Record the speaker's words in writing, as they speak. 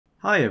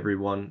Hi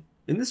everyone.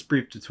 In this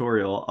brief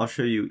tutorial, I'll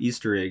show you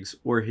Easter eggs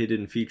or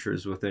hidden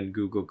features within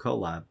Google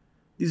Colab.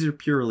 These are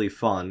purely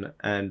fun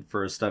and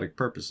for aesthetic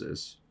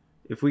purposes.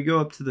 If we go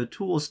up to the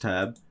Tools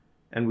tab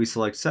and we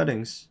select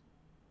Settings,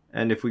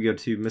 and if we go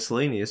to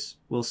Miscellaneous,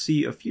 we'll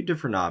see a few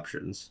different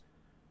options.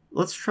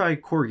 Let's try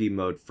Corgi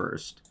Mode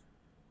first.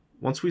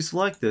 Once we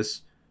select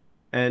this,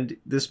 and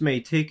this may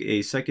take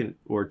a second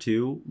or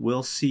two,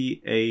 we'll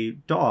see a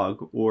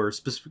dog, or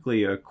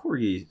specifically a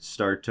corgi,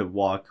 start to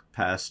walk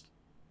past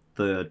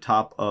the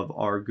top of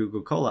our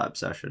Google Colab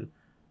session.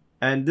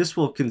 And this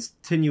will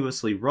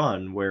continuously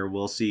run where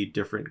we'll see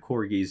different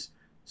corgis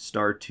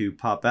start to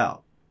pop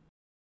out.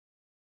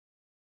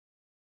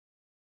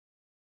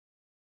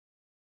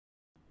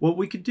 What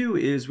we could do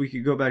is we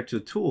could go back to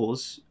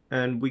Tools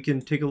and we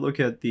can take a look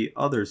at the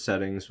other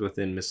settings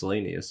within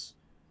Miscellaneous.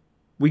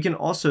 We can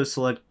also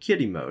select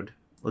Kitty Mode.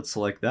 Let's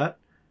select that.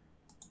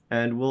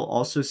 And we'll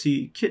also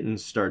see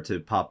kittens start to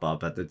pop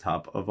up at the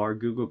top of our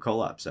Google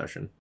Colab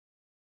session.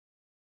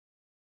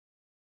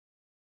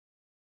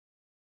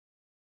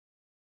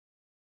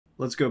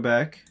 Let's go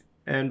back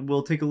and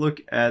we'll take a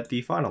look at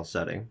the final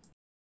setting.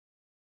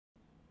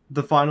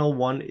 The final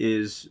one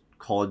is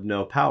called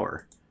No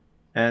Power.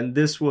 And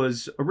this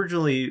was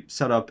originally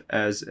set up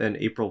as an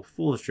April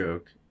Fool's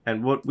joke.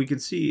 And what we can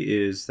see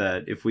is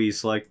that if we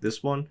select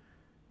this one,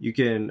 you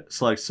can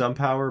select some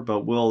power,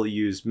 but we'll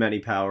use many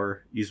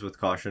power, use with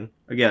caution.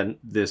 Again,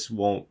 this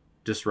won't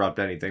disrupt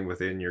anything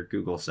within your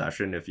Google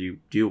session if you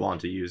do want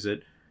to use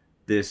it.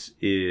 This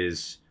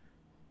is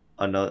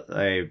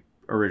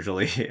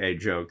originally a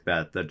joke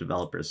that the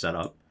developers set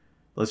up.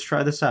 Let's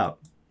try this out.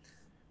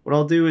 What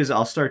I'll do is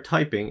I'll start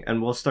typing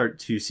and we'll start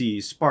to see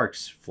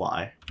sparks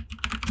fly.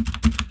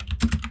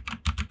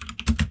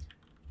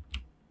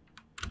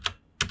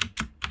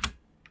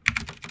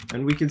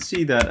 And we can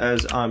see that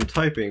as I'm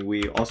typing,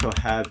 we also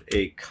have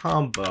a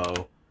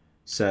combo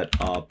set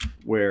up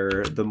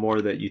where the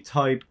more that you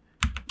type,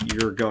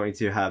 you're going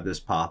to have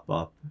this pop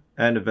up.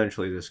 And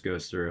eventually this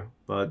goes through.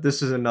 But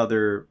this is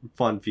another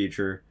fun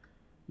feature.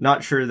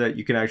 Not sure that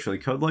you can actually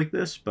code like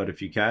this, but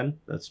if you can,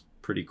 that's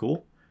pretty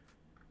cool.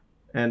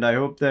 And I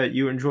hope that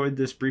you enjoyed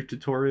this brief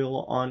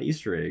tutorial on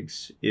Easter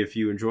eggs. If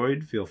you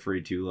enjoyed, feel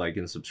free to like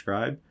and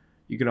subscribe.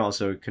 You can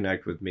also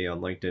connect with me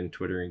on LinkedIn,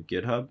 Twitter, and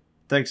GitHub.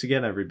 Thanks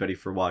again, everybody,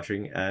 for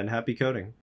watching, and happy coding!